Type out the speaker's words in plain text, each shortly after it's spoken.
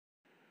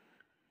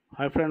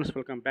Hi friends,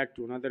 welcome back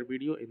to another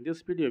video. In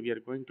this video, we are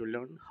going to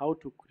learn how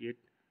to create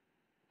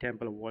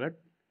Temple wallet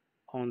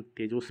on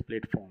Tezos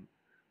platform.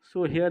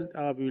 So here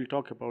we will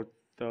talk about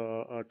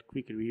the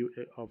quick review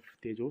of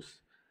Tezos.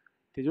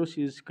 Tezos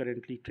is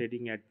currently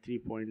trading at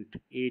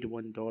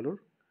 $3.81,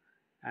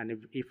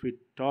 and if we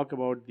talk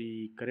about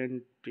the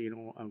current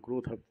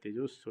growth of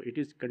Tezos, so it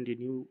is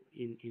continue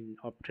in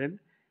uptrend.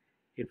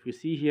 If we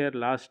see here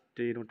last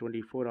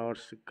 24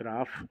 hours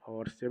graph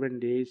or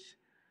 7 days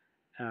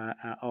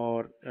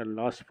or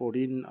last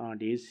 14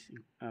 days,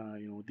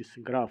 this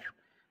graph,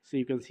 so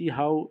you can see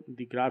how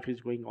the graph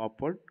is going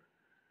upward.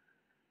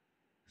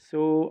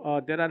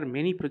 So there are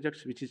many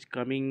projects which is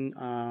coming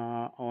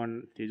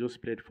on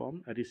Tezos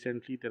platform.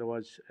 Recently there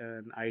was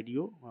an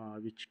IDO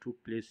which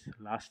took place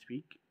last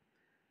week,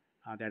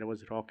 that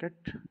was Rocket.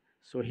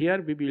 So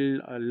here we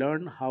will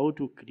learn how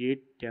to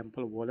create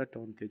Temple wallet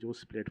on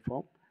Tezos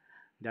platform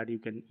that you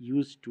can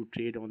use to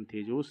trade on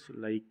Tezos,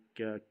 like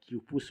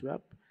QPU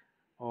swap,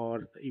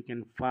 or you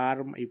can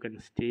farm, you can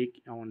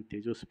stake on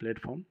Tezos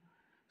platform.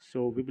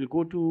 So we will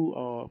go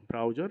to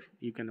browser.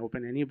 You can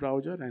open any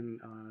browser and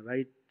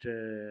write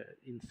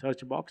in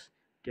search box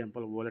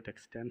Temple wallet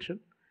extension.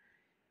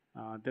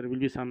 There will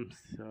be some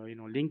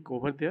link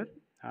over there,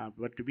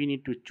 but we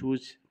need to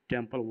choose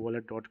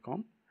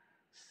templewallet.com.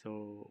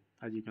 So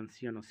as you can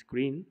see on the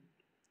screen,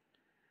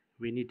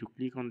 we need to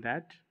click on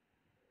that.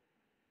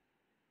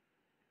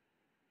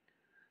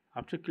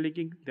 After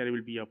clicking, there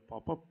will be a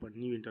pop-up, a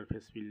new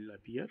interface will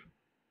appear,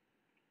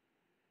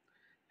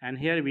 and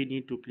here we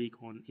need to click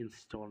on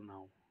install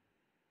now.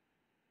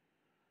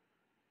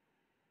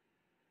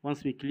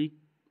 Once we click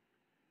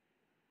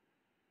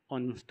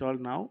on install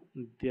now,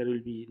 there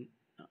will be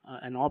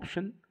an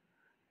option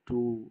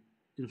to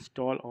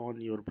install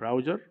on your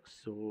browser.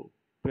 So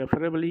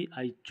preferably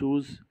I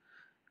choose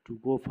to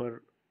go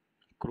for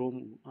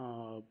Chrome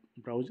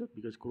browser,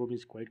 because Chrome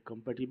is quite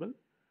compatible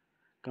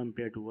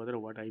compared to other,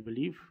 what I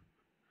believe.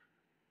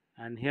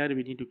 And here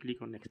we need to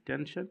click on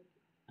extension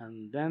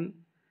and then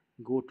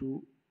go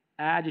to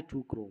add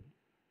to Chrome.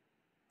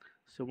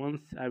 So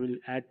once I will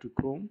add to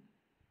Chrome,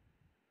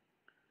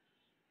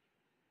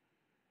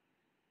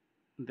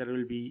 there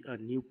will be a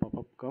new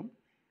pop-up come,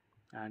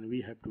 and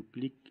we have to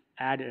click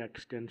add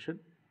extension.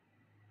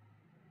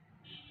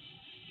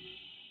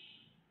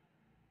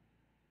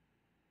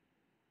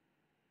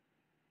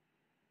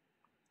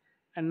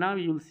 And now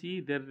you'll see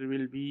there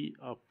will be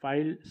a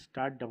file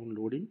start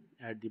downloading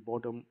at the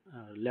bottom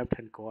left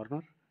hand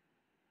corner.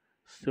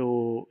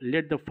 So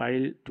let the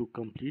file to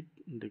complete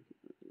the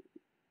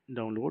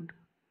download,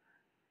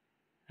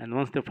 and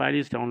once the file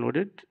is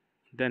downloaded,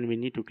 then we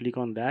need to click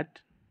on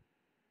that.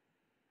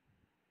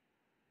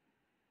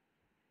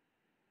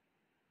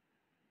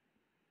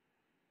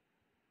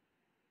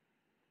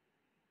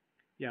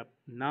 Yeah,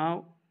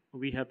 now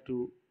we have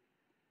to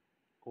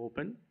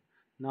open.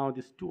 Now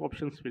these two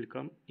options will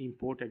come: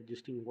 import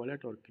existing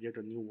wallet or create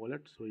a new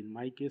wallet. So in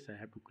my case, I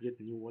have to create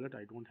a new wallet.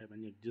 I don't have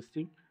any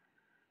existing.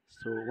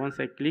 So once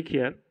I click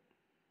here,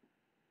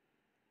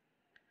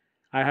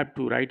 I have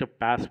to write a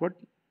password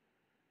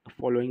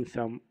following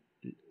some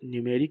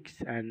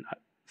numerics and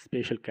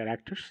special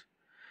characters.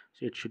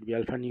 So it should be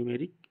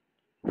alphanumeric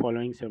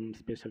following some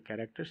special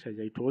characters, as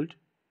I told.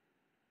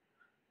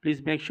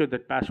 Please make sure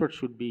that password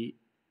should be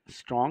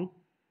strong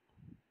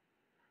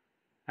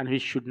and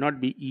which should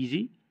not be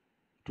easy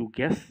to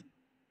guess.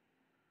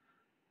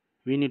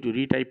 We need to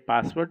retype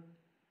password,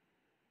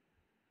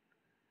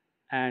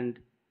 and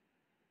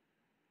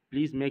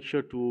please make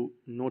sure to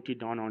note it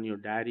down on your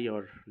diary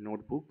or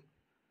notebook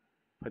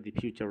for the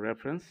future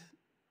reference,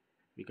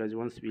 because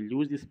once we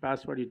lose this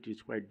password, it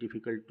is quite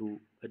difficult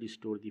to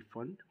restore the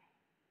fund.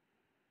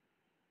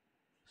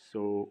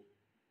 So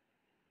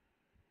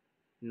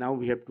now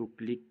we have to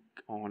click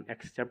on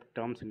accept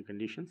terms and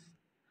conditions.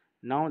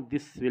 Now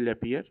this will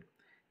appear.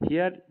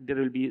 Here there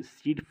will be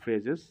seed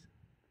phrases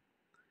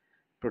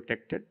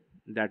protected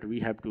that we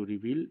have to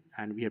reveal,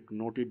 and we have to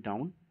note it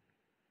down.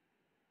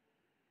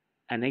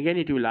 And again,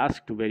 it will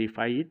ask to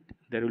verify it.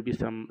 There will be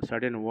some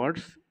certain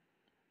words,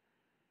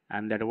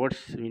 and that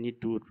words we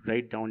need to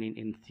write down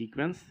in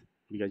sequence,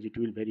 because it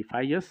will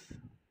verify us.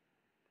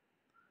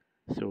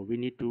 So we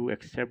need to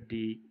accept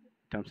the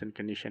terms and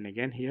condition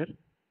again here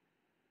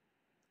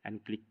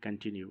and click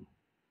continue.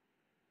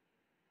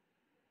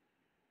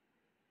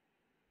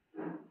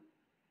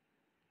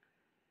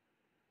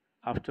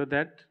 After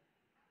that,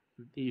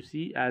 you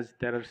see as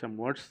there are some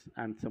words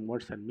and some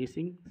words are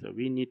missing, so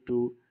we need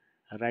to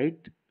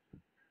write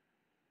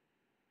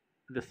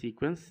the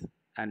sequence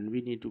and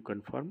we need to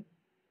confirm.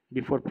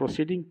 Before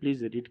proceeding,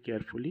 please read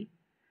carefully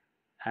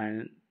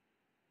and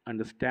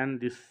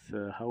understand this,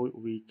 how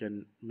we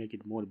can make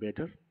it more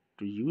better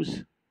to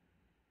use.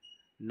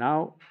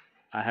 Now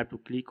I have to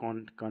click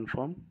on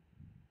confirm.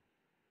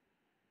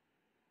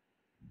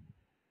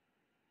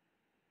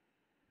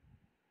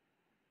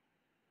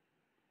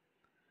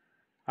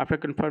 After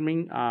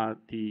confirming,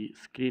 the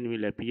screen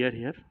will appear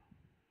here.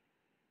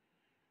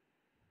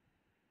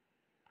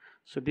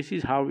 So this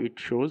is how it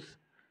shows.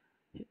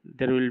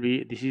 There will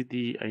be, this is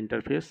the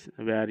interface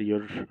where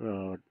your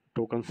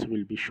tokens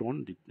will be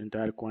shown, the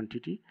entire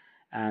quantity,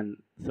 and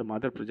some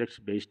other projects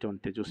based on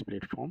Tezos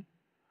platform.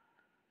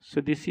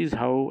 So this is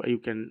how you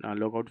can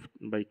log out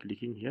by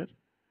clicking here.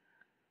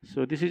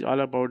 So this is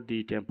all about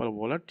the Temple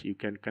wallet. You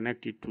can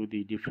connect it to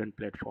the different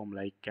platform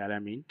like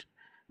Calamint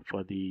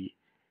for the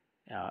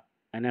uh,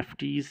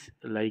 NFTs,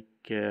 like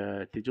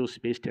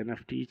Tezos based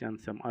NFTs, and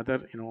some other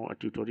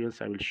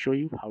tutorials. I will show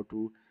you how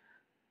to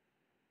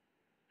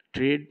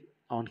trade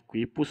on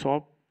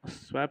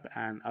swap,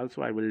 and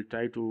also I will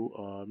try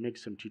to make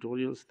some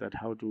tutorials that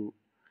how to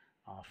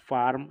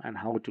farm and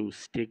how to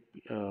stake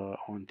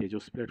on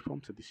Tezos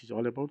platform. So this is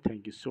all about.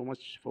 Thank you so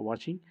much for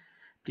watching.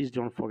 Please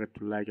don't forget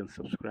to like and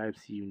subscribe.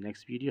 See you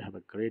next video. Have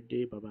a great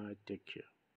day. Bye bye. Take care.